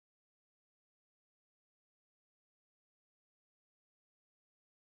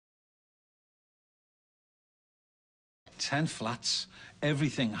10 flats,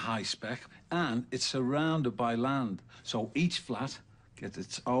 everything high spec, and it's surrounded by land. So each flat gets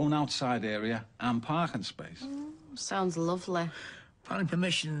its own outside area and parking space. Sounds lovely. Planning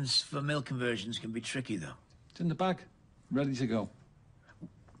permissions for mill conversions can be tricky, though. It's in the bag, ready to go.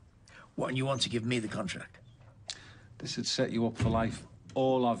 What, and you want to give me the contract? This would set you up for life,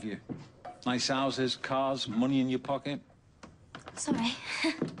 all of you. Nice houses, cars, money in your pocket. Sorry.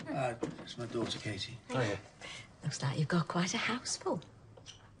 It's my daughter, Katie. Oh, yeah. Looks like you've got quite a house full.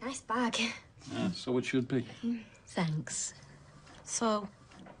 Nice bag. Yeah, so it should be. Thanks. So,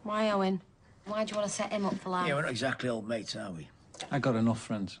 why Owen? Why do you want to set him up for life? Yeah, we're not exactly old mates, are we? I got enough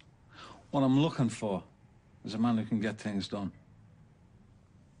friends. What I'm looking for is a man who can get things done.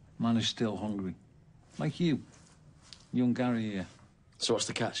 A man who's still hungry. Like you. Young Gary here. So what's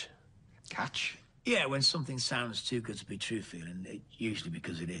the catch? Catch? Yeah, when something sounds too good to be true, Phelan, it's usually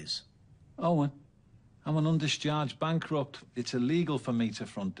because it is. Owen, I'm an undischarged bankrupt. It's illegal for me to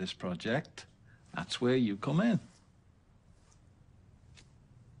front this project. That's where you come in.